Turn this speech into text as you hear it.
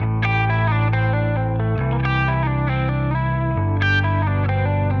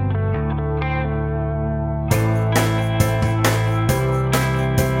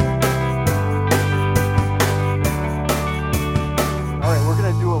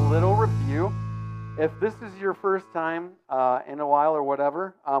little review. If this is your first time in a while or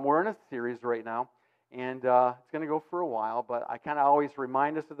whatever, we're in a series right now, and it's going to go for a while, but I kind of always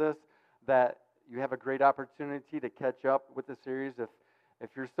remind us of this, that you have a great opportunity to catch up with the series if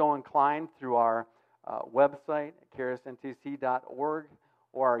you're so inclined through our website, charisntc.org,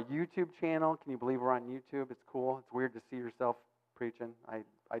 or our YouTube channel. Can you believe we're on YouTube? It's cool. It's weird to see yourself preaching.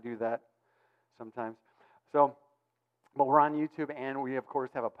 I do that sometimes. But we're on YouTube, and we, of course,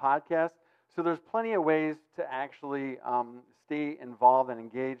 have a podcast. So there's plenty of ways to actually stay involved and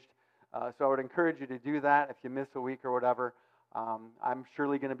engaged. So I would encourage you to do that if you miss a week or whatever. I'm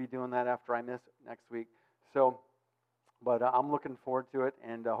surely going to be doing that after I miss next week. But I'm looking forward to it,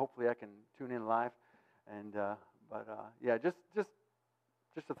 and hopefully I can tune in live. And yeah, just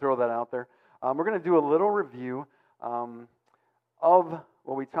to throw that out there, we're going to do a little review of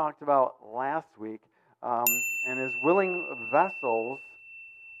what we talked about last week. And as willing vessels,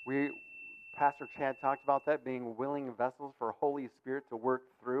 Pastor Chad talked about that, being willing vessels for Holy Spirit to work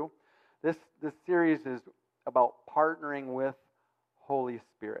through. This series is about partnering with Holy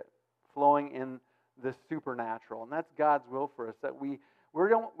Spirit, flowing in the supernatural, and that's God's will for us. That we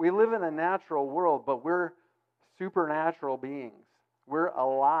live in a natural world, but we're supernatural beings. We're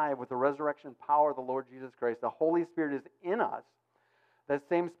alive with the resurrection power of the Lord Jesus Christ. The Holy Spirit is in us. That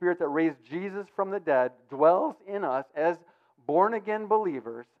same Spirit that raised Jesus from the dead dwells in us as born-again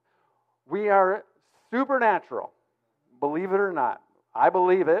believers. We are supernatural, believe it or not. I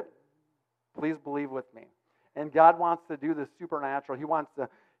believe it. Please believe with me. And God wants to do the supernatural. He wants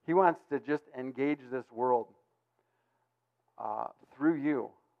to just engage this world through you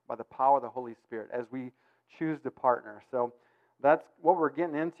by the power of the Holy Spirit as we choose to partner. So that's what we're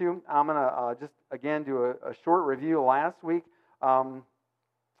getting into. I'm going to just, again, do a short review last week.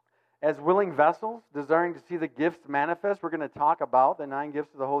 As willing vessels, desiring to see the gifts manifest, we're going to talk about the 9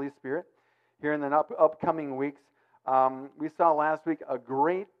 gifts of the Holy Spirit here in the upcoming weeks. We saw last week a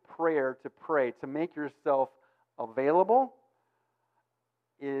great prayer to pray, to make yourself available,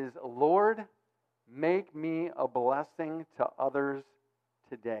 is, Lord, make me a blessing to others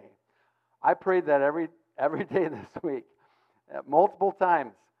today. I prayed that every day this week, multiple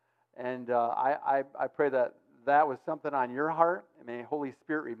times, and I pray that was something on your heart. I mean, Holy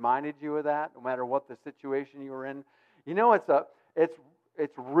Spirit reminded you of that, no matter what the situation you were in. You know, it's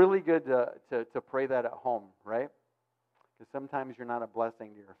really good to pray that at home, right? Because sometimes you're not a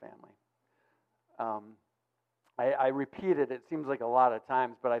blessing to your family. I repeat it. It seems like a lot of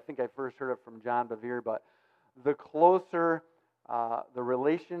times, but I think I first heard it from John Bevere. But the closer the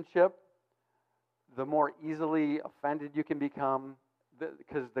relationship, the more easily offended you can become,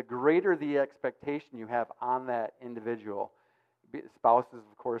 because the greater the expectation you have on that individual. Spouses,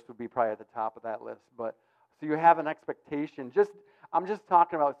 of course, would be probably at the top of that list. But so you have an expectation. I'm just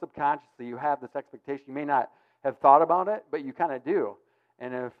talking about subconsciously. You have this expectation. You may not have thought about it, but you kind of do.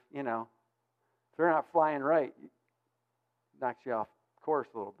 And if they're not flying right, it knocks you off course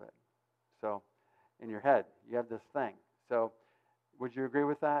a little bit. So in your head, you have this thing. So would you agree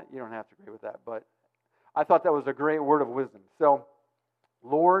with that? You don't have to agree with that, but I thought that was a great word of wisdom. So,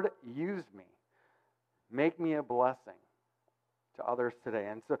 Lord, use me. Make me a blessing to others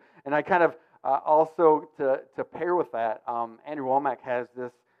today. And I kind of also to pair with that, Andrew Womack has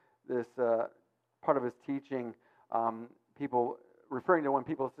this part of his teaching. People referring to when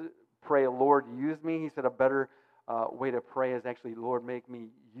people pray, Lord, use me. He said a better way to pray is actually, Lord, make me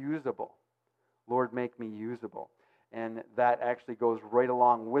usable. Lord, make me usable. And that actually goes right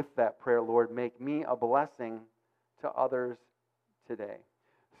along with that prayer, Lord, make me a blessing to others today.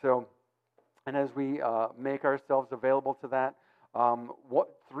 So, and as we make ourselves available to that,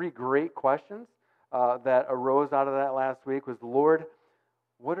 3 great questions that arose out of that last week was, Lord,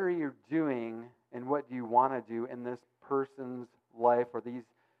 what are you doing and what do you want to do in this person's life or these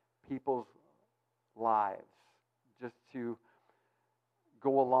people's lives? Just to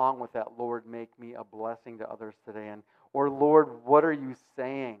go along with that, Lord, make me a blessing to others today. Or, Lord, what are you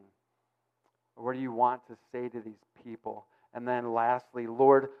saying? Or what do you want to say to these people? And then lastly,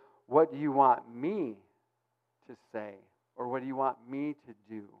 Lord, what do you want me to say? Or what do you want me to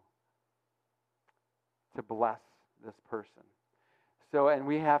do to bless this person? So, and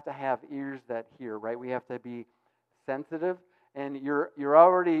we have to have ears that hear, right? We have to be sensitive. And you're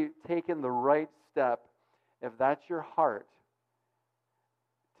already taking the right step, if that's your heart,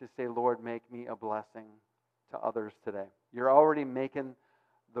 to say, Lord, make me a blessing to others today. You're already making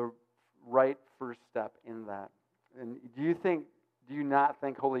the right first step in that. And do you not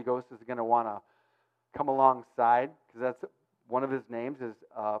think Holy Ghost is going to want to come alongside? Because that's one of his names is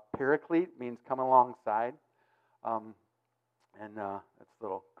Paraclete, means come alongside. And that's a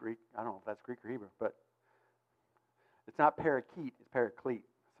little Greek. I don't know if that's Greek or Hebrew, but it's not parakeet, it's paraclete.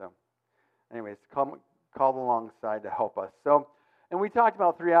 So, anyways, called alongside to help us. So, and we talked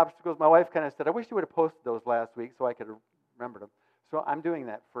about 3 obstacles. My wife kind of said, I wish you would have posted those last week so I could remember them. So I'm doing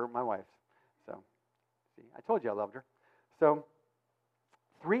that for my wife. So, see, I told you I loved her. So,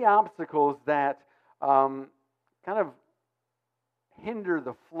 3 obstacles that kind of hinder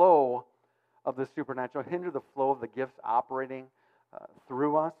the flow of the supernatural, hinder the flow of the gifts operating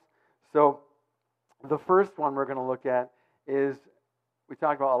through us. So, the first one we're going to look at is we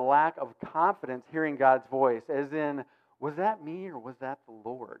talked about a lack of confidence hearing God's voice, as in, was that me or was that the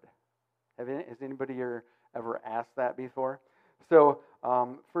Lord? Has anybody ever asked that before? So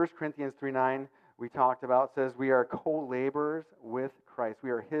 1 Corinthians 3:9 we talked about says we are co-laborers with Christ. We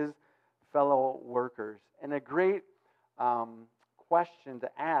are His fellow workers. And a great question to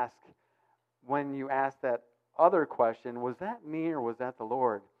ask when you ask that other question, was that me or was that the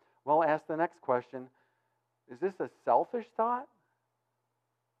Lord? Well, ask the next question, is this a selfish thought?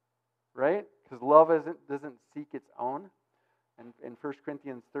 Right? Because love doesn't seek its own. And in 1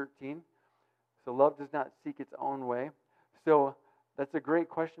 Corinthians 13, so love does not seek its own way. So that's a great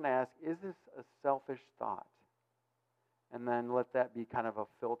question to ask. Is this a selfish thought? And then let that be kind of a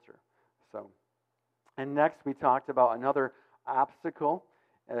filter. So, and next we talked about another obstacle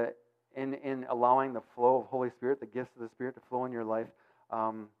in allowing the flow of Holy Spirit, the gifts of the Spirit to flow in your life.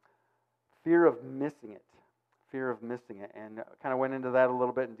 Fear of missing it. Fear of missing it. And kind of went into that a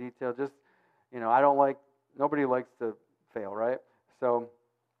little bit in detail. Just, nobody likes to fail, right? So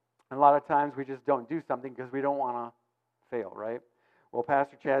a lot of times we just don't do something because we don't want to fail, right? Well,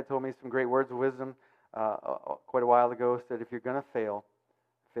 Pastor Chad told me some great words of wisdom quite a while ago. Said, if you're going to fail,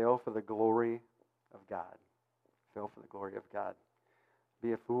 fail for the glory of God. Fail for the glory of God.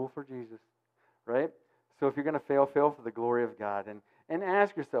 Be a fool for Jesus, right? So if you're going to fail, fail for the glory of God. And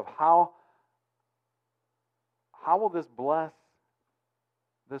ask yourself, how will this bless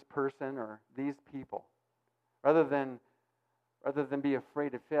this person or these people? Rather than be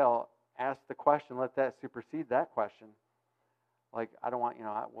afraid to fail, ask the question, let that supersede that question. Like, I don't want,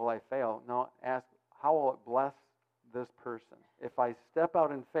 will I fail? No, ask, how will it bless this person? If I step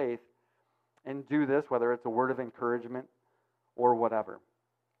out in faith and do this, whether it's a word of encouragement or whatever.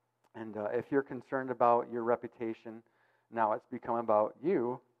 And if you're concerned about your reputation, now it's become about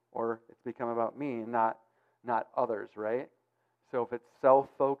you, or it's become about me, not others, right? So if it's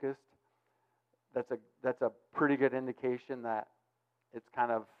self-focused, that's a pretty good indication that it's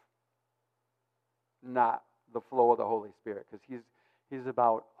kind of not the flow of the Holy Spirit, because he's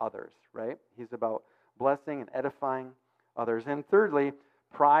about others, right? He's about blessing and edifying others. And thirdly,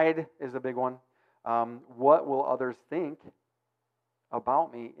 pride is a big one. What will others think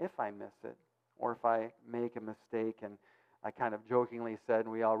about me if I miss it, or if I make a mistake? And I kind of jokingly said,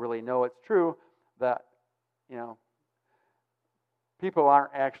 and we all really know it's true, that people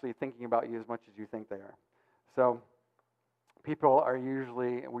aren't actually thinking about you as much as you think they are. So we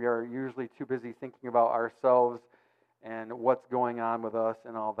are usually too busy thinking about ourselves and what's going on with us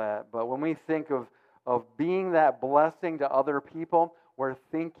and all that. But when we think of being that blessing to other people, we're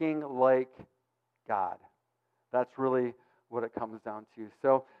thinking like God. That's really what it comes down to.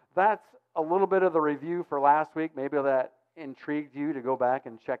 So that's a little bit of the review for last week. Maybe that intrigued you to go back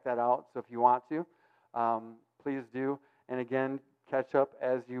and check that out. So if you want to, please do. And again, catch up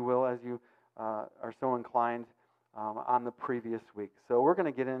as you will, as you are so inclined on the previous week. So we're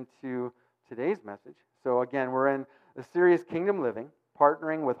going to get into today's message. So again, we're in the series Kingdom Living,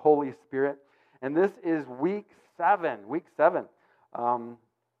 partnering with Holy Spirit. And this is week 7. So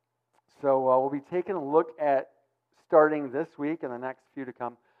we'll be taking a look at, starting this week and the next few to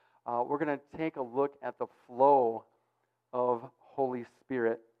come, we're going to take a look at the flow of Holy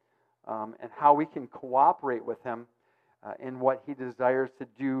Spirit and how we can cooperate with Him in what He desires to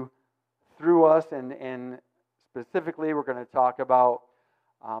do through us. And specifically, we're going to talk about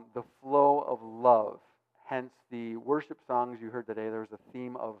the flow of love. Hence, the worship songs you heard today, there was a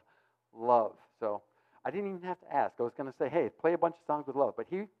theme of love. So I didn't even have to ask. I was going to say, hey, play a bunch of songs with love. But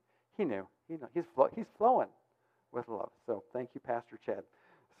he knew. He's flowing with love. So thank you, Pastor Chad.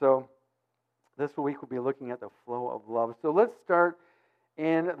 So this week we'll be looking at the flow of love. So let's start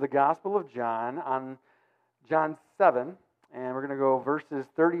in the Gospel of John, on John 7, and we're going to go verses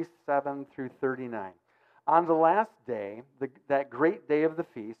 37 through 39. On the last day, that great day of the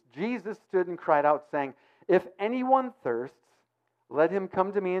feast, Jesus stood and cried out, saying, "If anyone thirsts, let him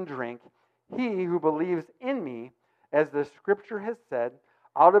come to me and drink. He who believes in me, as the Scripture has said,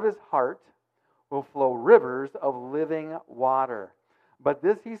 out of his heart will flow rivers of living water." But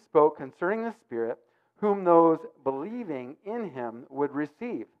this he spoke concerning the Spirit, whom those believing in him would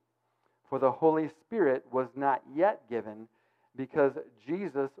receive. For the Holy Spirit was not yet given, because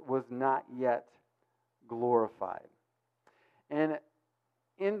Jesus was not yet glorified. And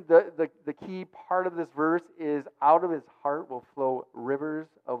in the key part of this verse is, out of his heart will flow rivers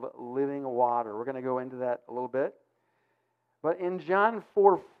of living water. We're going to go into that a little bit. But in John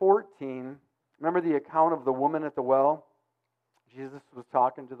 4:14, remember the account of the woman at the well? Jesus was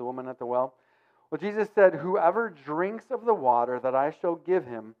talking to the woman at the well. Well, Jesus said, "Whoever drinks of the water that I shall give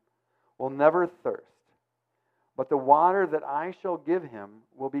him will never thirst. But the water that I shall give him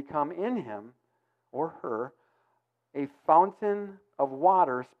will become in him," or her, "a fountain of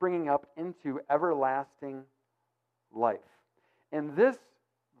water springing up into everlasting life." In this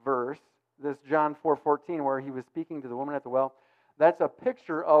verse, this John 4:14, where he was speaking to the woman at the well, that's a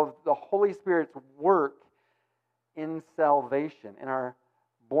picture of the Holy Spirit's work in salvation, in our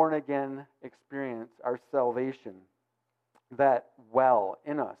born-again experience, our salvation, that well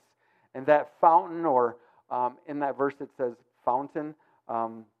in us. And that fountain, or in that verse it says fountain.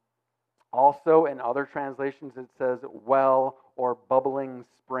 Also in other translations it says well or bubbling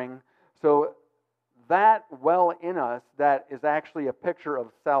spring. So that well in us, that is actually a picture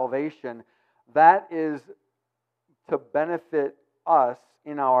of salvation, that is to benefit us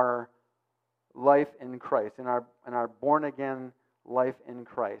in our life in Christ, in our born-again life in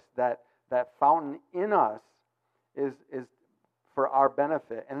Christ. That fountain in us is for our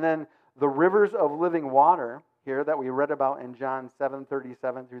benefit. And then the rivers of living water here that we read about in John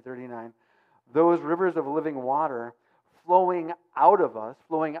 7:37 through 39, those rivers of living water flowing out of us,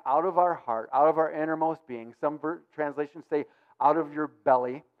 flowing out of our heart, out of our innermost being. Some translations say out of your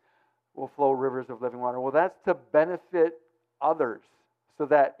belly will flow rivers of living water. Well, that's to benefit others. So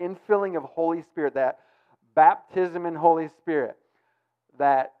that infilling of Holy Spirit, that baptism in Holy Spirit,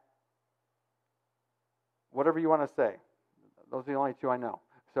 that whatever you want to say. Those are the only two I know.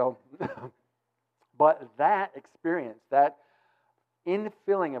 So, but that experience, that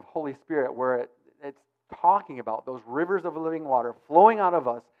infilling of Holy Spirit, where it's talking about those rivers of living water flowing out of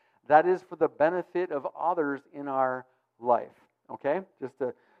us, that is for the benefit of others in our life. Okay? Just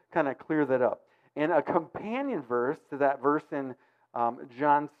to kind of clear that up. And a companion verse to that verse in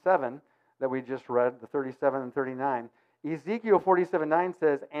John 7 that we just read, the 37 and 39, Ezekiel 47:9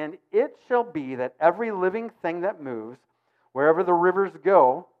 says, "And it shall be that every living thing that moves, wherever the rivers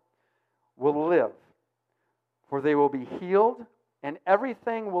go, will live. For they will be healed, and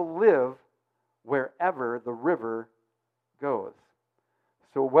everything will live wherever the river goes."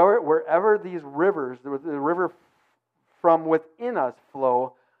 So wherever these rivers, the river from within us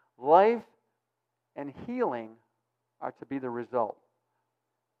flow, life and healing are to be the result.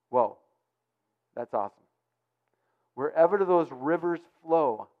 Whoa, that's awesome. Wherever those rivers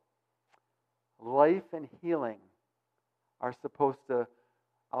flow, life and healing are supposed to,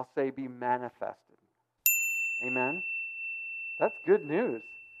 I'll say, be manifested. Amen? That's good news.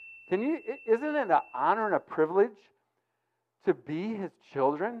 Isn't it an honor and a privilege to be His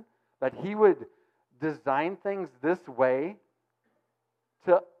children? That He would design things this way,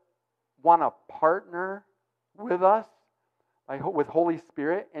 to want to partner with us, with Holy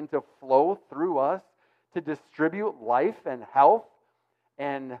Spirit, and to flow through us, to distribute life and health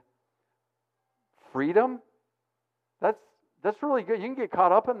and freedom. That's really good. You can get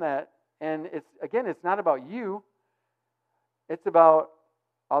caught up in that. And it's not about you. It's about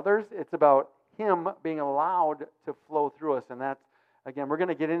others. It's about Him being allowed to flow through us. And that's, again, we're going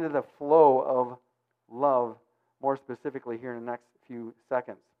to get into the flow of love more specifically here in the next few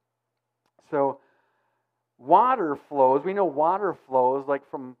seconds. So, water flows. We know water flows like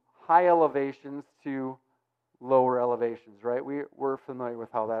from high elevations to lower elevations, right? We're familiar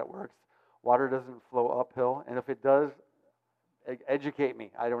with how that works. Water doesn't flow uphill. And if it does, educate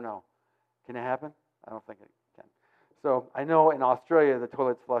me. I don't know. Can it happen? I don't think it can. So I know in Australia the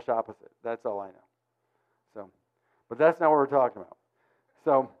toilets flush opposite. That's all I know. So, but that's not what we're talking about.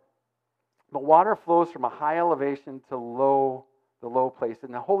 So the water flows from a high elevation to the low place.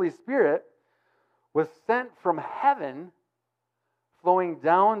 And the Holy Spirit was sent from heaven, flowing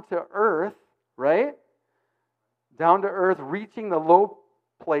down to earth, right? Down to earth, reaching the low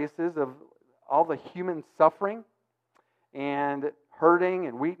places of all the human suffering and hurting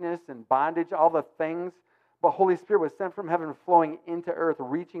and weakness and bondage, all the things. But Holy Spirit was sent from heaven, flowing into earth,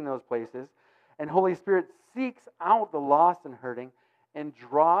 reaching those places. And Holy Spirit seeks out the lost and hurting and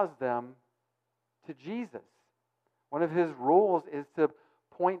draws them to Jesus. One of His roles is to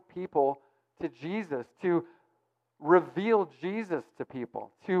point people to Jesus, to reveal Jesus to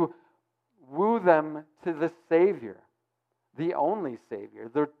people, to woo them to the Savior, the only Savior,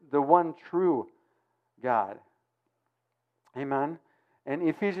 the one true God. Amen. And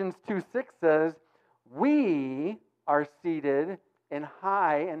Ephesians 2:6 says, we are seated in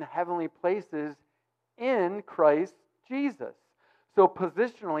high and heavenly places in Christ Jesus. So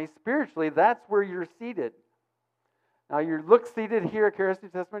positionally, spiritually, that's where you're seated. Now you look seated here at Charis New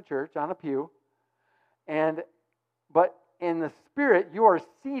Testament Church on a pew, but in the spirit, you are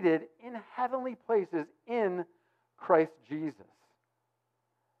seated in heavenly places in Christ Jesus.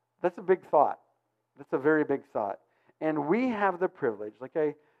 That's a big thought. That's a very big thought. And we have the privilege, like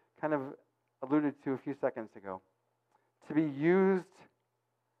I kind of alluded to a few seconds ago, to be used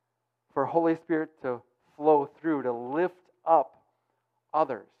for Holy Spirit to flow through, to lift up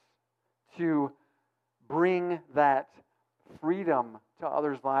others, to bring that freedom to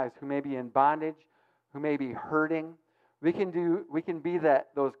others' lives who may be in bondage, who may be hurting. We can be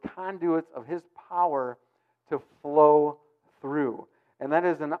those conduits of His power to flow through. And that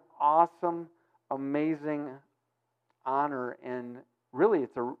is an awesome, amazing honor, and really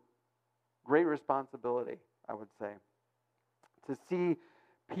it's a great responsibility, I would say, to see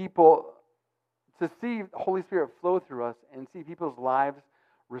Holy Spirit flow through us and see people's lives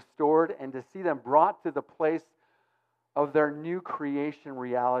restored and to see them brought to the place of their new creation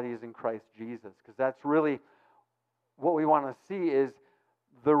realities in Christ Jesus. Because that's really what we want to see, is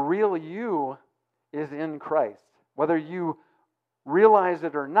the real you is in Christ. Whether you realize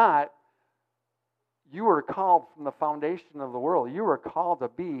it or not, you were called from the foundation of the world. You were called to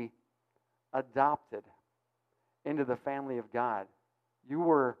be adopted into the family of God.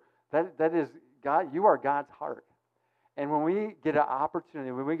 That is God. You are God's heart. And when we get an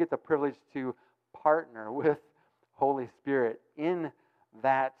opportunity, when we get the privilege to partner with Holy Spirit in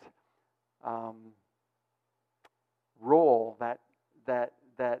that role,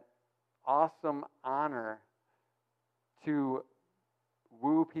 that awesome honor to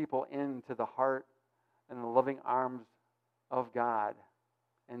woo people into the heart and the loving arms of God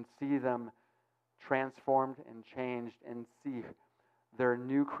and see them transformed and changed and see their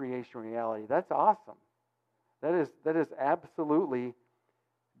new creation reality. That's awesome. That is absolutely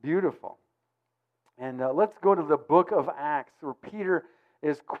beautiful. And let's go to the book of Acts, where Peter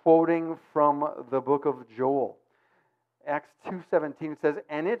is quoting from the book of Joel. Acts 2:17 says,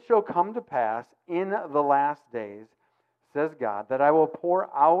 "And it shall come to pass in the last days, says God, that I will pour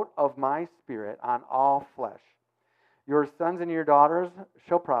out of my Spirit on all flesh. Your sons and your daughters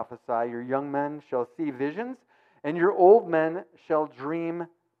shall prophesy, your young men shall see visions, and your old men shall dream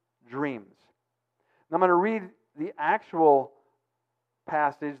dreams." Now I'm going to read the actual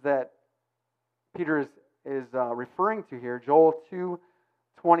passage that Peter is referring to here. Joel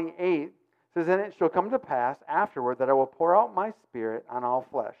 2:28 says, "And it shall come to pass afterward that I will pour out my Spirit on all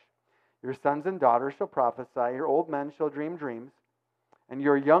flesh. Your sons and daughters shall prophesy, your old men shall dream dreams, and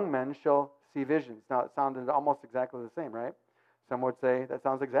your young men shall see visions." Now, it sounded almost exactly the same, right? Some would say that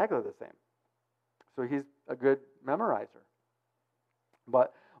sounds exactly the same. So he's a good memorizer.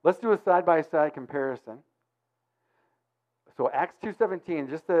 But let's do a side-by-side comparison. So Acts 2:17,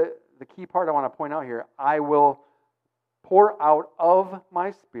 just the key part I want to point out here, "I will pour out of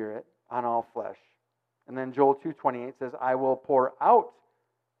my Spirit on all flesh." And then Joel 2:28 says, "I will pour out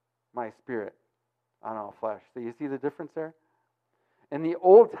my Spirit on all flesh." So you see the difference there? In the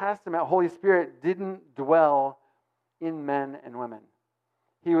Old Testament, Holy Spirit didn't dwell in men and women.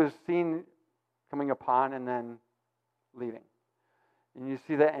 He was seen coming upon and then leaving. And you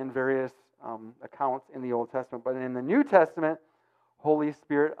see that in various accounts in the Old Testament. But in the New Testament, Holy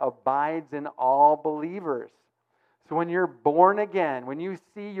Spirit abides in all believers. So when you're born again, when you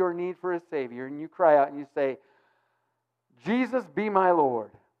see your need for a Savior and you cry out and you say, "Jesus, be my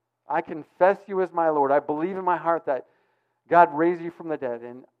Lord. I confess you as my Lord. I believe in my heart that God raised you from the dead,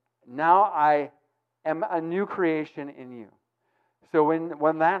 and now I am a new creation in you." So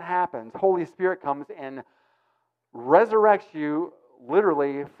when that happens, Holy Spirit comes and resurrects you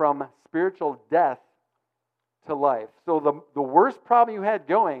literally from spiritual death to life. So the worst problem you had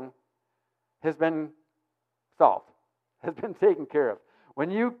going has been solved, has been taken care of.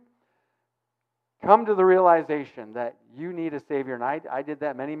 When you come to the realization that you need a Savior, and I did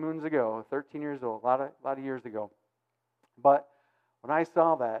that many moons ago, 13 years old, a lot of years ago. But when I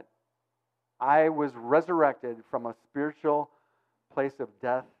saw that, I was resurrected from a spiritual place of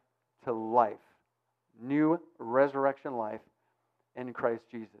death to life. New resurrection life in Christ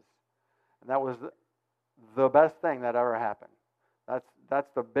Jesus. And that was the best thing that ever happened.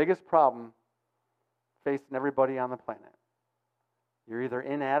 That's the biggest problem facing everybody on the planet. You're either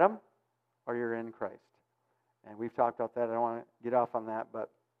in Adam or you're in Christ. And we've talked about that. I don't want to get off on that,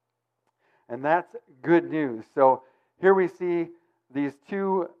 and that's good news. So here we see these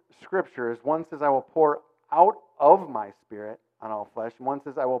two scriptures. One says, I will pour out of my Spirit on all flesh. And one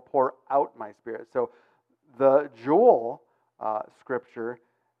says, I will pour out my Spirit. So the Joel scripture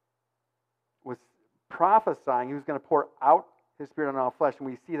was prophesying he was going to pour out his Spirit on all flesh. And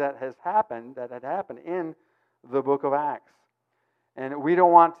we see that had happened in the book of Acts. And we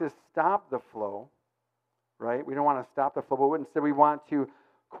don't want to stop the flow, right? We don't want to stop the flow, but instead we want to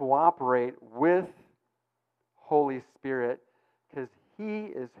cooperate with Holy Spirit because He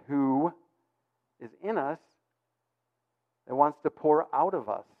is who is in us and wants to pour out of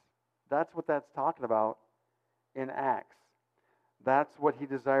us. That's what that's talking about in Acts. That's what He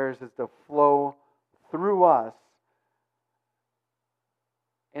desires is to flow through us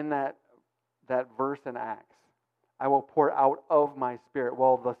in that verse in Acts. I will pour out of my Spirit.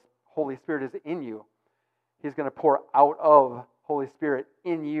 Well, the Holy Spirit is in you. He's going to pour out of Holy Spirit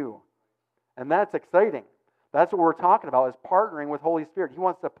in you. And that's exciting. That's what we're talking about, is partnering with Holy Spirit. He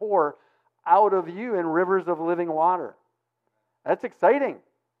wants to pour out of you in rivers of living water. That's exciting.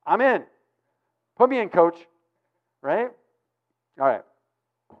 I'm in. Put me in, coach. Right? All right.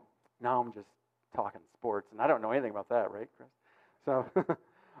 Now I'm just talking sports, and I don't know anything about that, right, Chris? So,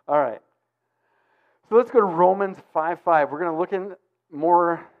 all right. So let's go to Romans 5:5. We're going to look in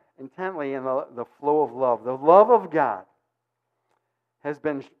more intently in the flow of love. The love of God has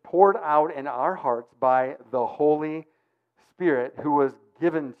been poured out in our hearts by the Holy Spirit who was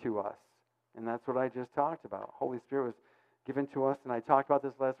given to us. And that's what I just talked about. Holy Spirit was given to us, and I talked about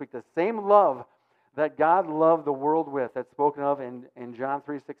this last week. The same love that God loved the world with, that's spoken of in John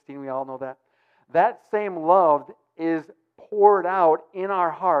 3:16, we all know that. That same love is poured out in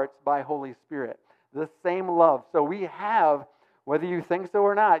our hearts by Holy Spirit. The same love. So we have, whether you think so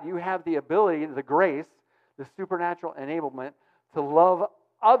or not, you have the ability, the grace, the supernatural enablement to love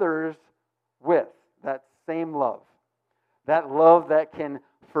others with that same love. That love that can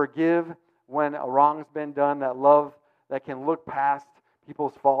forgive when a wrong's been done, that love that can look past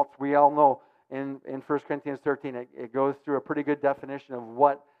people's faults. We all know in 1 Corinthians 13, it goes through a pretty good definition of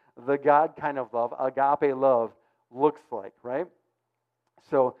what the God kind of love, agape love, looks like, right?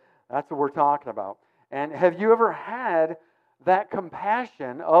 So that's what we're talking about. And have you ever had that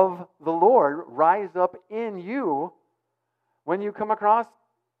compassion of the Lord rise up in you when you come across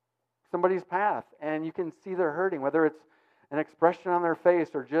somebody's path and you can see they're hurting, whether it's an expression on their face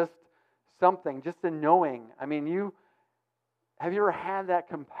or just something, just a knowing? I mean, have you ever had that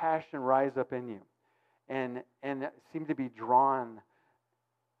compassion rise up in you and seem to be drawn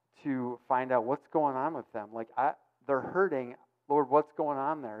to find out what's going on with them? Like, they're hurting. Lord, what's going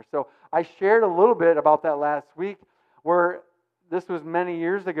on there? So I shared a little bit about that last week, where this was many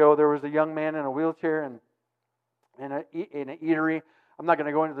years ago. There was a young man in a wheelchair and in an eatery. I'm not going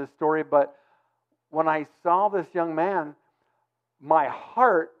to go into this story, but when I saw this young man, my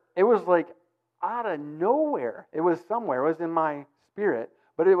heart, it was like out of nowhere. It was somewhere. It was in my spirit,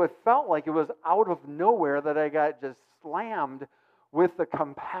 but it felt like it was out of nowhere that I got just slammed with the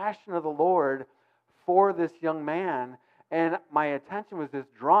compassion of the Lord for this young man. And my attention was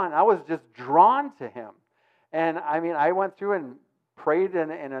just drawn. I was just drawn to him. And I mean, I went through and prayed in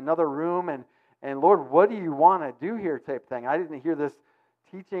another room and Lord, what do you want to do here type thing. I didn't hear this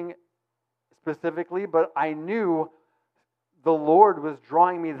teaching specifically, but I knew the Lord was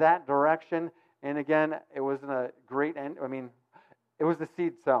drawing me that direction. And again, it wasn't a great end. I mean, it was the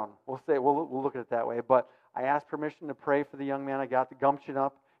seed sown. We'll look at it that way. But I asked permission to pray for the young man. I got the gumption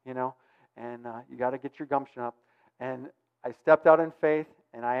up, and you got to get your gumption up. And I stepped out in faith,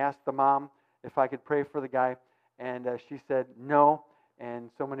 and I asked the mom if I could pray for the guy, and she said no,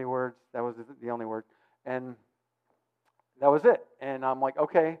 and so many words. That was the only word, and that was it. And I'm like,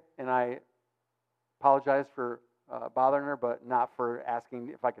 okay, and I apologized for bothering her, but not for asking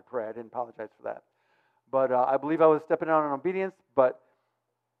if I could pray. I didn't apologize for that. But I believe I was stepping out in obedience, but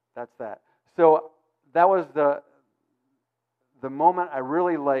that's that. So that was the moment I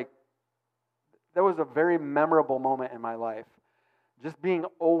really liked. That was a very memorable moment in my life, just being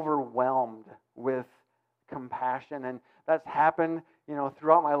overwhelmed with compassion. And that's happened,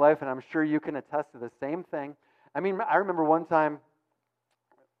 throughout my life, and I'm sure you can attest to the same thing. I mean, I remember one time,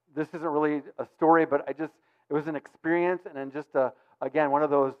 this isn't really a story, but it was an experience, and then just again, one of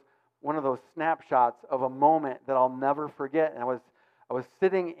those snapshots of a moment that I'll never forget. And I was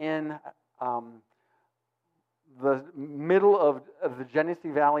sitting in the middle of the Genesee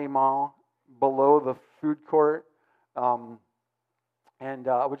Valley Mall, below the food court, and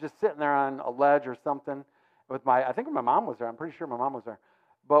I was just sitting there on a ledge or something with I think my mom was there. I'm pretty sure my mom was there,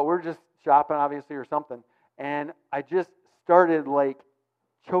 but we're just shopping, obviously, or something. And I just started like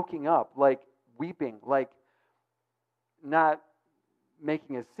choking up, like weeping, like not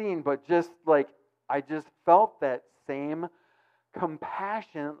making a scene, but just like I just felt that same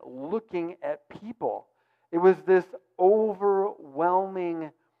compassion looking at people. It was this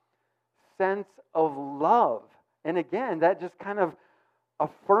overwhelming sense of love. And again, that just kind of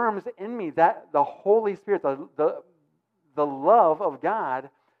affirms in me that the Holy Spirit, the love of God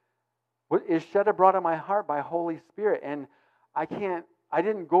is shed abroad in my heart by Holy Spirit. And I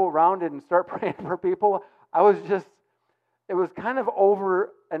didn't go around and start praying for people. It was kind of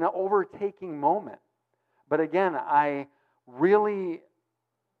an overtaking moment. But again, I really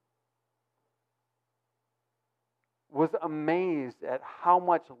was amazed at how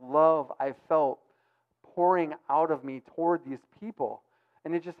much love I felt pouring out of me toward these people.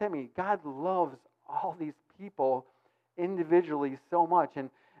 And it just hit me, God loves all these people individually so much. And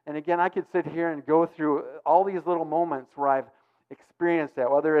again, I could sit here and go through all these little moments where I've experienced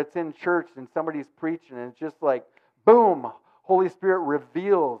that, whether it's in church and somebody's preaching, and it's just like, boom, Holy Spirit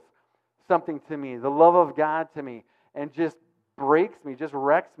reveals something to me, the love of God to me, and just breaks me, just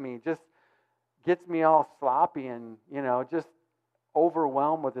wrecks me, just gets me all sloppy and, just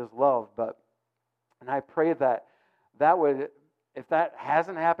overwhelmed with His love. And I pray that would, if that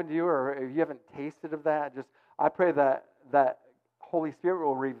hasn't happened to you or if you haven't tasted of that, I pray that Holy Spirit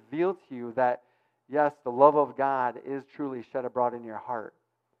will reveal to you that, yes, the love of God is truly shed abroad in your heart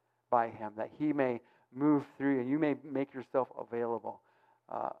by Him, that He may move through you, and you may make yourself available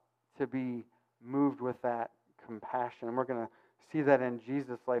to be moved with that compassion. And we're going to see that in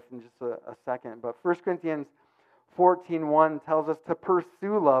Jesus' life in just a second. But 1 Corinthians 14:1 tells us to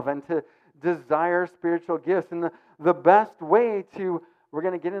pursue love and to desire spiritual gifts. And the best way we're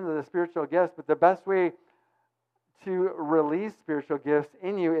going to get into the spiritual gifts, but the best way to release spiritual gifts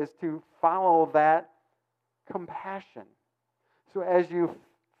in you is to follow that compassion. So as you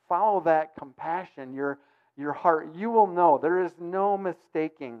follow that compassion, your heart, you will know. There is no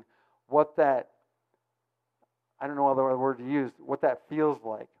mistaking what that, I don't know other word to use, what that feels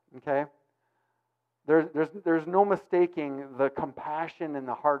like, okay? There's no mistaking the compassion in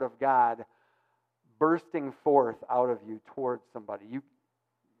the heart of God bursting forth out of you towards somebody. You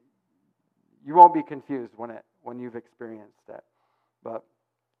won't be confused when you've experienced that. But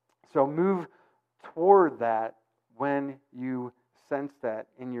so move toward that when you sense that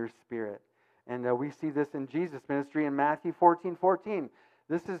in your spirit. And we see this in Jesus' ministry in Matthew 14:14.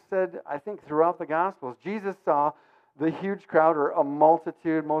 This is said, I think, throughout the Gospels. Jesus saw the huge crowd, or a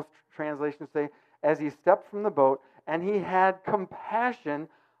multitude, most translations say, as He stepped from the boat, and He had compassion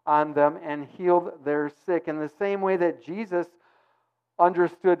on them and healed their sick. In the same way that Jesus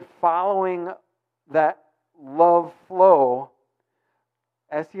understood following that love flow,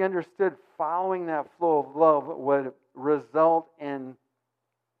 as He understood following that flow of love would result in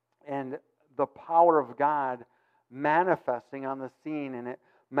the power of God manifesting on the scene, and it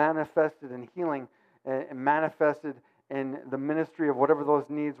manifested in healing, and manifested in the ministry of whatever those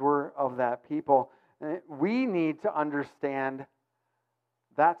needs were of that people. We need to understand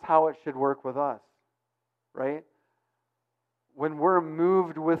that's how it should work with us, right? When we're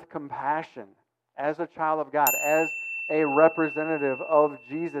moved with compassion as a child of God, as a representative of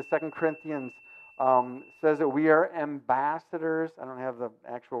Jesus, 2 Corinthians says that we are ambassadors. I don't have the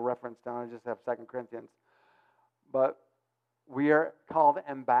actual reference down, I just have 2 Corinthians. But we are called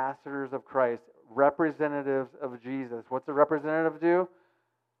ambassadors of Christ, representatives of Jesus. What's a representative do?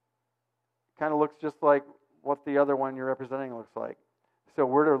 Kind of looks just like what the other one you're representing looks like. So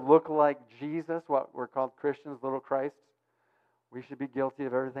we're to look like Jesus, what we're called Christians, little Christs. We should be guilty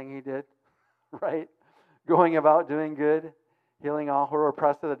of everything He did, right? Going about doing good, healing all who are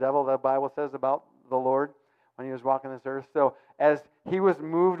oppressed of the devil, the Bible says about the Lord when He was walking this earth. So as He was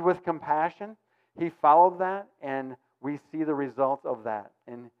moved with compassion, He followed that, and we see the results of that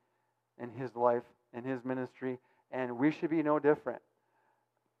in His life, in His ministry, and we should be no different.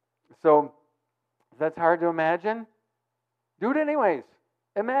 So if that's hard to imagine, do it anyways.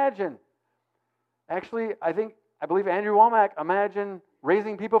 Imagine. Actually, I believe Andrew Womack imagined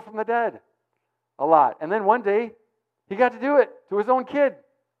raising people from the dead a lot. And then one day, he got to do it to his own kid.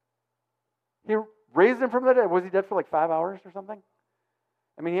 He raised him from the dead. Was he dead for like 5 hours or something?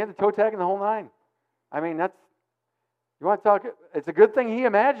 I mean, he had the toe tag and the whole nine. I mean, you want to talk, it's a good thing he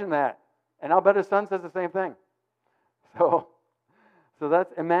imagined that. And I'll bet his son says the same thing. So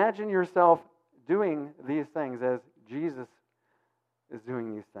that's, imagine yourself doing these things as Jesus is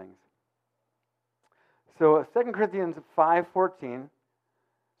doing these things. So 2 Corinthians 5:14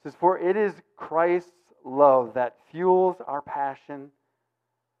 says, "For it is Christ's love that fuels our passion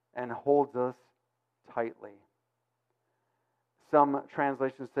and holds us tightly." Some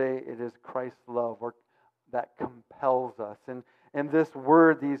translations say it is Christ's love that compels us. And And this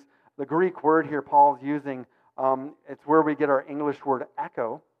word, the Greek word here Paul's using, it's where we get our English word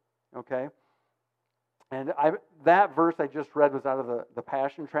echo, okay? And that verse I just read was out of the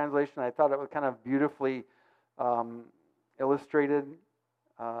Passion Translation. I thought it was kind of beautifully illustrated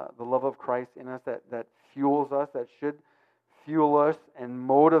the love of Christ in us that fuels us, that should fuel us and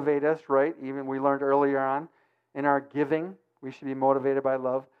motivate us, right? Even we learned earlier on in our giving, we should be motivated by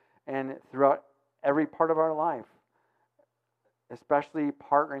love. And throughout every part of our life, especially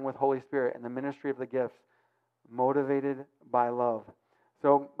partnering with Holy Spirit in the ministry of the gifts, motivated by love.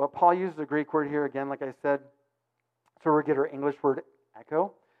 So, but Paul uses the Greek word here again, like I said, so we get our English word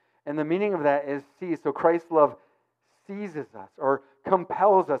echo. And the meaning of that is seize. So Christ's love seizes us or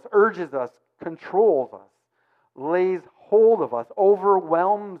compels us, urges us, controls us, lays hold of us,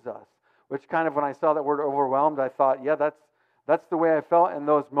 overwhelms us. Which kind of, when I saw that word overwhelmed, I thought, yeah, that's the way I felt in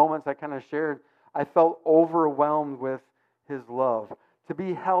those moments I kind of shared. I felt overwhelmed with His love. To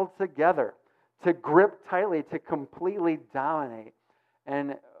be held together, to grip tightly, to completely dominate.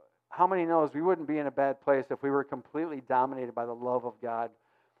 And how many knows we wouldn't be in a bad place if we were completely dominated by the love of God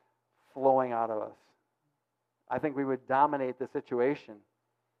flowing out of us? I think we would dominate the situation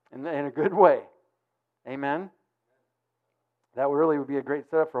in a good way. Amen? That really would be a great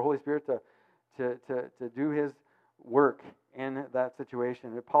setup for Holy Spirit to do His work in that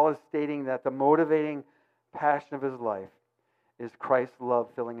situation. Paul is stating that the motivating passion of his life is Christ's love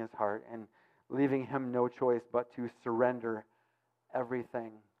filling his heart and leaving him no choice but to surrender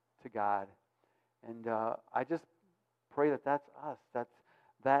everything to God. And I just pray that that's us.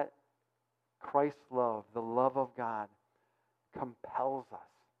 That Christ's love, the love of God, compels us.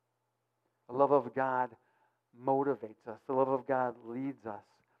 The love of God motivates us. The love of God leads us.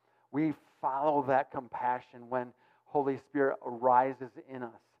 We follow that compassion when Holy Spirit arises in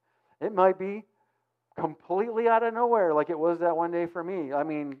us. It might be completely out of nowhere, like it was that one day for me. I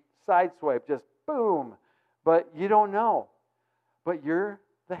mean, sideswipe, just boom. But you don't know. But you're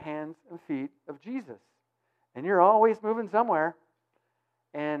the hands and feet of Jesus. And you're always moving somewhere.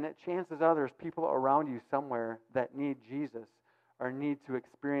 And chances are there's people around you somewhere that need Jesus or need to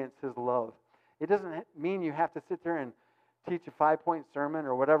experience His love. It doesn't mean you have to sit there and teach a 5-point sermon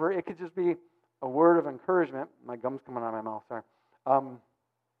or whatever. It could just be a word of encouragement. My gum's coming out of my mouth, sorry.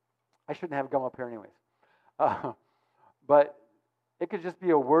 I shouldn't have gum up here anyways. But it could just be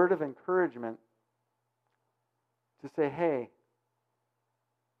a word of encouragement to say, hey,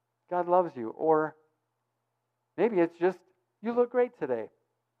 God loves you. Or maybe it's just, you look great today.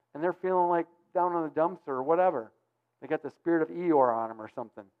 And they're feeling like down on the dumps or whatever. They got the spirit of Eeyore on them or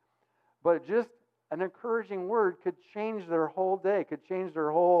something. But just an encouraging word could change their whole day, could change their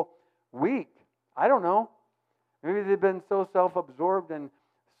whole week. I don't know. Maybe they've been so self-absorbed and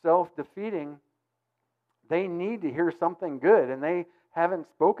self-defeating, they need to hear something good, and they haven't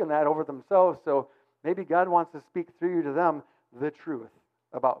spoken that over themselves, so maybe God wants to speak through you to them the truth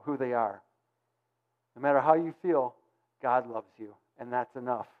about who they are. No matter how you feel, God loves you, and that's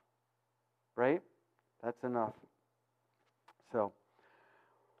enough. Right? That's enough. So,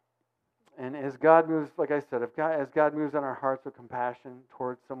 and as God moves, like I said, as God moves on our hearts with compassion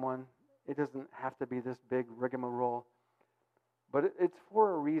towards someone, it doesn't have to be this big rigmarole, but it's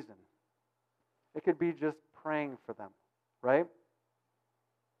for a reason. It could be just praying for them, right?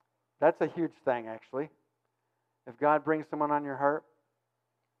 That's a huge thing, actually. If God brings someone on your heart,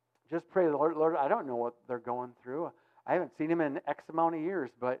 just pray, Lord, I don't know what they're going through. I haven't seen them in X amount of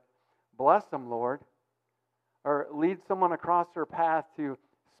years, but bless them, Lord. Or lead someone across their path to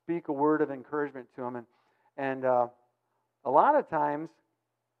speak a word of encouragement to them. And a lot of times,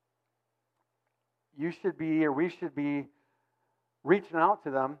 we should be reaching out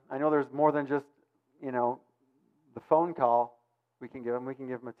to them. I know there's more than just, the phone call we can give them. We can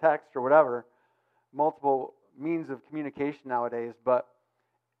give them a text or whatever. Multiple means of communication nowadays. But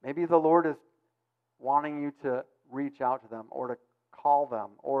maybe the Lord is wanting you to reach out to them or to call them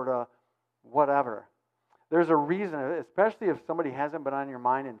or to whatever. There's a reason, especially if somebody hasn't been on your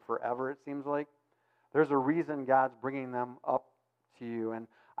mind in forever, it seems like. There's a reason God's bringing them up to you. And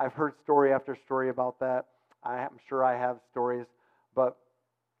I've heard story after story about that. I'm sure I have stories, but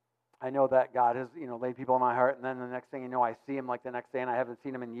I know that God has, laid people in my heart, and then the next thing you know, I see them like the next day, and I haven't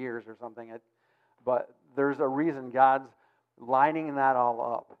seen them in years or something. But there's a reason God's lining that all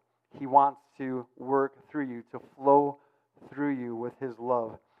up. He wants to work through you, to flow through you with His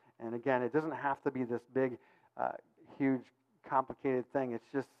love. And again, it doesn't have to be this big, huge, complicated thing. It's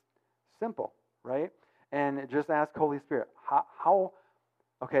just simple, right? And just ask Holy Spirit, how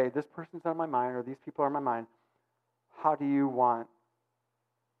okay, this person's on my mind, or these people are on my mind. How do you want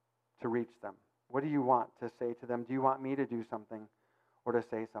to reach them? What do you want to say to them? Do you want me to do something or to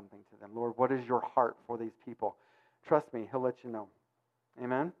say something to them? Lord, what is your heart for these people? Trust me, he'll let you know.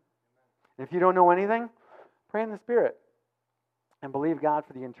 Amen? If you don't know anything, pray in the Spirit and believe God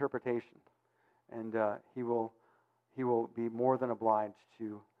for the interpretation. And he will be more than obliged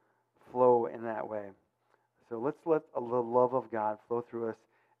to flow in that way. So let's let the love of God flow through us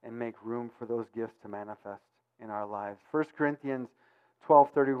and make room for those gifts to manifest in our lives. 1 Corinthians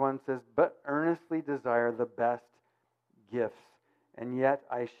 12:31 says, "But earnestly desire the best gifts, and yet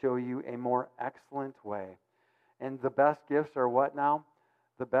I show you a more excellent way." And the best gifts are what now?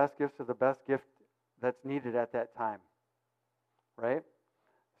 The best gifts are the best gift that's needed at that time. Right?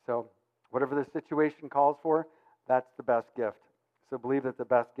 So whatever the situation calls for, that's the best gift. So believe that the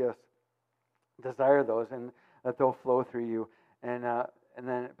best gifts, desire those, and that they'll flow through you. And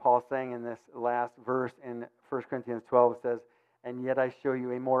then Paul's saying in this last verse in 1 Corinthians 12 says, "And yet I show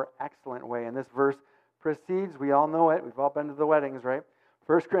you a more excellent way." And this verse precedes, we all know it, we've all been to the weddings, right?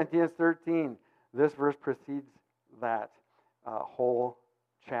 1 Corinthians 13, this verse precedes that whole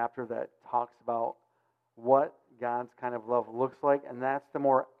chapter that talks about what God's kind of love looks like, and that's the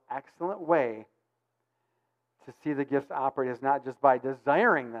more excellent way to see the gifts operate is not just by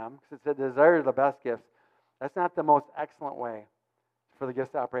desiring them, because it said desire the best gifts. That's not the most excellent way for the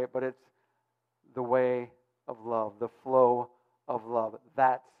gifts to operate, but it's the way of love, the flow of love.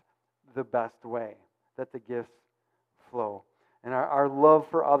 That's the best way that the gifts flow. And our love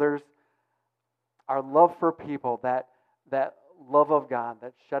for others, our love for people, that love of God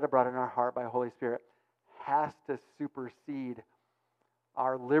that's shed abroad in our heart by Holy Spirit has to supersede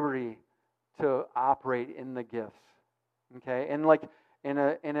our liberty to operate in the gifts. Okay? And like in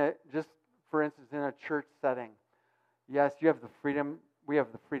a just for instance in a church setting, yes, we have the freedom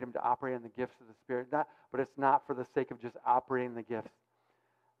to operate in the gifts of the Spirit, but it's not for the sake of just operating the gifts.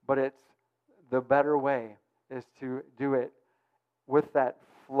 But it's the better way is to do it with that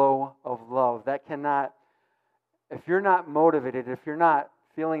flow of love. That cannot, if you're not motivated, if you're not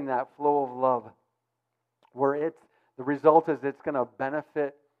feeling that flow of love, where the result is it's going to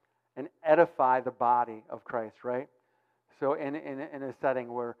benefit and edify the body of Christ, right? So in a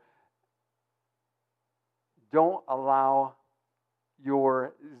setting where don't allow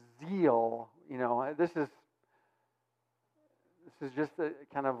your zeal, this is just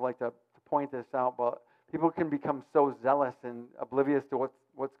kind of like to point this out, but people can become so zealous and oblivious to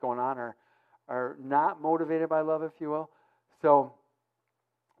what's going on, or are not motivated by love, if you will. So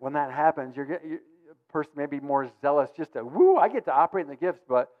when that happens, a person may be more zealous just to, I get to operate in the gifts,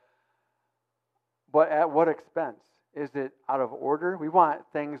 but at what expense? Is it out of order? We want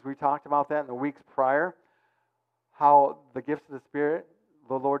things, we talked about that in the weeks prior, how the gifts of the Spirit,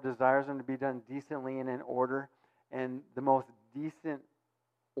 the Lord desires them to be done decently and in order. And the most decent,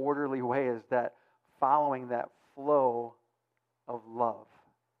 orderly way is that following that flow of love,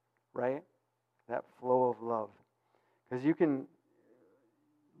 right? That flow of love. Because you can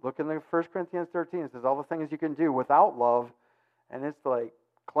look in the 1 Corinthians 13, it says all the things you can do without love, and it's like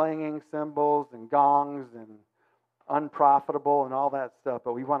clanging cymbals and gongs and unprofitable and all that stuff.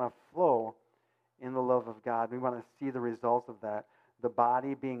 But we want to flow in the love of God. We want to see the results of that. The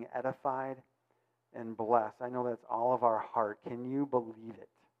body being edified and blessed. I know that's all of our heart. Can you believe it?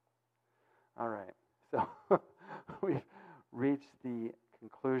 All right. So we've reached the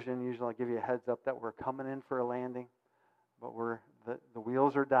conclusion. Usually I give you a heads up that we're coming in for a landing. But the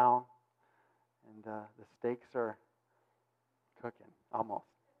wheels are down. And the steaks are cooking. Almost.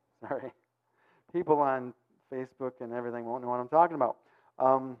 Sorry. People on Facebook and everything won't know what I'm talking about.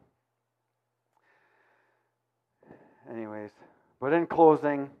 Anyways, but in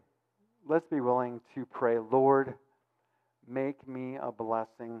closing, let's be willing to pray, Lord, make me a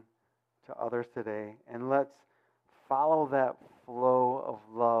blessing to others today. And let's follow that flow of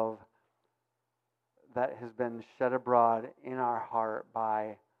love that has been shed abroad in our heart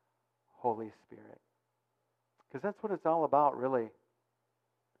by Holy Spirit. Because that's what it's all about, really.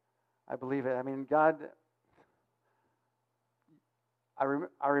 I believe it. I mean, God, I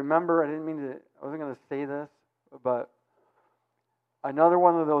remember, I wasn't going to say this, but another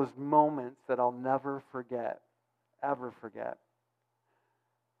one of those moments that I'll never forget, ever forget.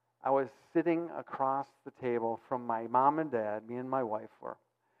 I was sitting across the table from my mom and dad, me and my wife were,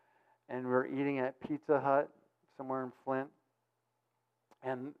 and we were eating at Pizza Hut somewhere in Flint,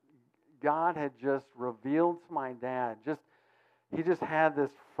 and God had just revealed to my dad, he just had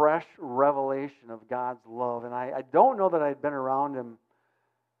this fresh revelation of God's love, and I don't know that I'd been around him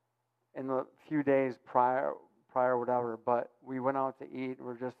in the few days prior, whatever, but we went out to eat,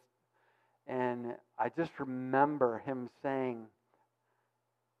 and I just remember him saying,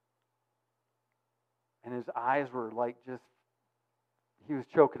 And his eyes were like just, he was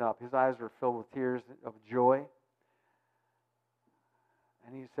choking up. His eyes were filled with tears of joy.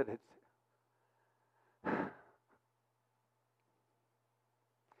 And he said,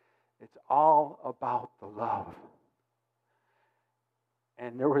 it's all about the love.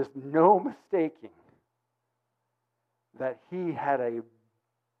 And there was no mistaking that he had a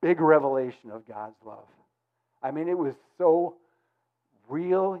big revelation of God's love. I mean, it was so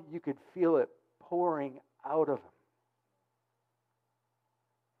real, you could feel it pouring out of him.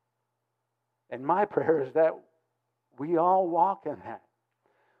 And my prayer is that we all walk in that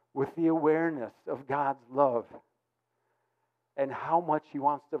with the awareness of God's love and how much he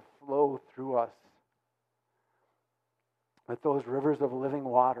wants to flow through us with those rivers of living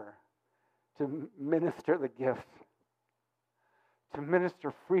water to minister the gift, to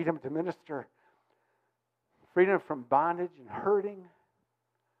minister freedom, to minister freedom from bondage and hurting,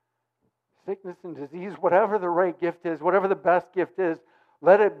 sickness and disease, whatever the right gift is, whatever the best gift is,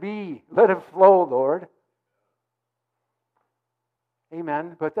 let it be. Let it flow, Lord.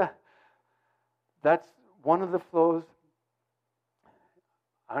 Amen. But that's one of the flows.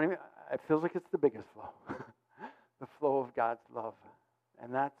 It feels like it's the biggest flow. The flow of God's love.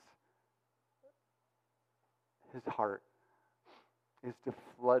 And that's his heart, is to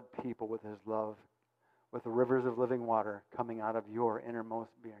flood people with his love, with the rivers of living water coming out of your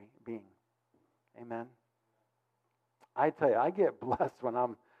innermost being. Amen. I tell you, I get blessed when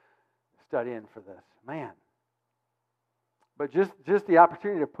I'm studying for this. Man. But just the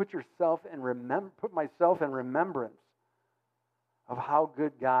opportunity to put myself in remembrance of how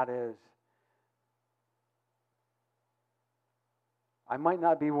good God is. I might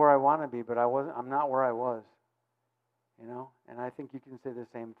not be where I want to be, but I'm not where I was. You know? And I think you can say the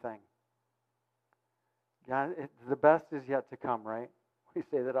same thing. God, the best is yet to come, right? We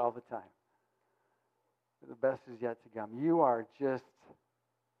say that all the time. The best is yet to come. You are just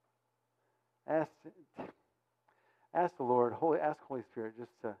ask the Lord, ask Holy Spirit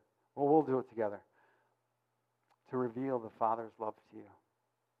just to, we'll do it together, to reveal the Father's love to you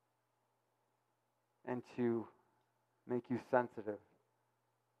and to make you sensitive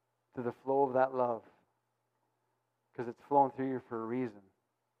to the flow of that love, because it's flowing through you for a reason.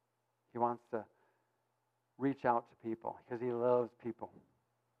 He wants to reach out to people because he loves people.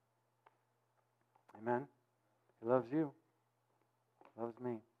 Amen? He loves you. He loves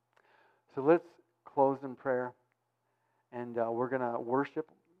me. So let's close in prayer. And we're going to worship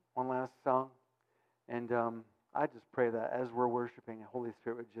one last song. And I just pray that as we're worshiping, the Holy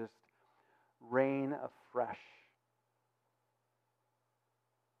Spirit would just rain afresh.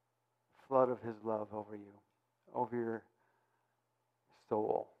 Flood of his love over you, over your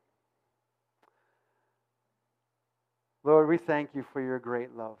soul. Lord, we thank you for your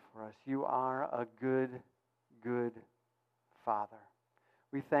great love for us. You are a good, good Father.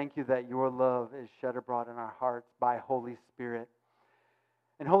 We thank you that your love is shed abroad in our hearts by Holy Spirit.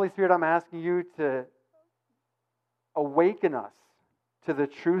 And Holy Spirit, I'm asking you to awaken us to the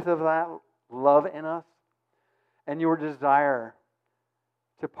truth of that love in us and your desire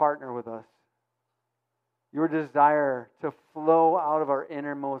to partner with us. Your desire to flow out of our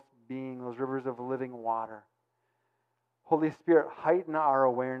innermost being, those rivers of living water. Holy Spirit, heighten our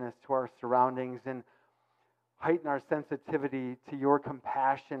awareness to our surroundings and heighten our sensitivity to your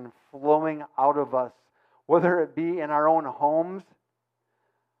compassion flowing out of us, whether it be in our own homes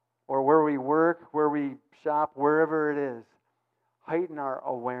or where we work, where we shop, wherever it is. Heighten our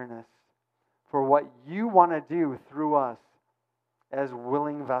awareness for what you want to do through us as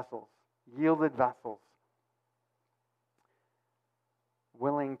willing vessels, yielded vessels,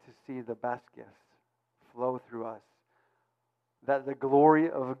 willing to see the best gifts flow through us, that the glory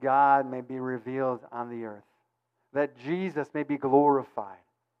of God may be revealed on the earth, that Jesus may be glorified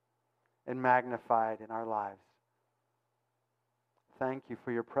and magnified in our lives. Thank you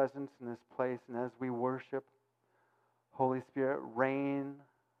for your presence in this place, and as we worship, Holy Spirit, reign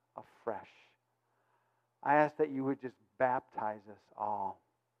afresh. I ask that you would just baptize us all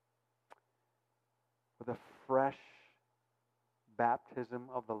with a fresh baptism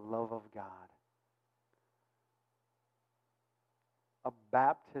of the love of God. A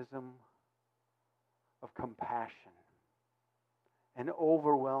baptism of compassion, an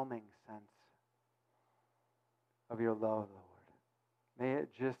overwhelming sense of your love, Lord. May it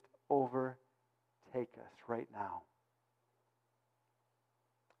just overtake us right now.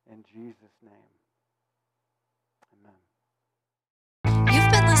 In Jesus' name, amen.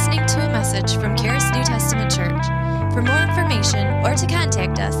 You've been listening to a message from Charis New Testament Church. For more information or to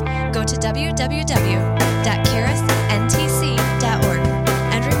contact us, go to www.charisnt.com.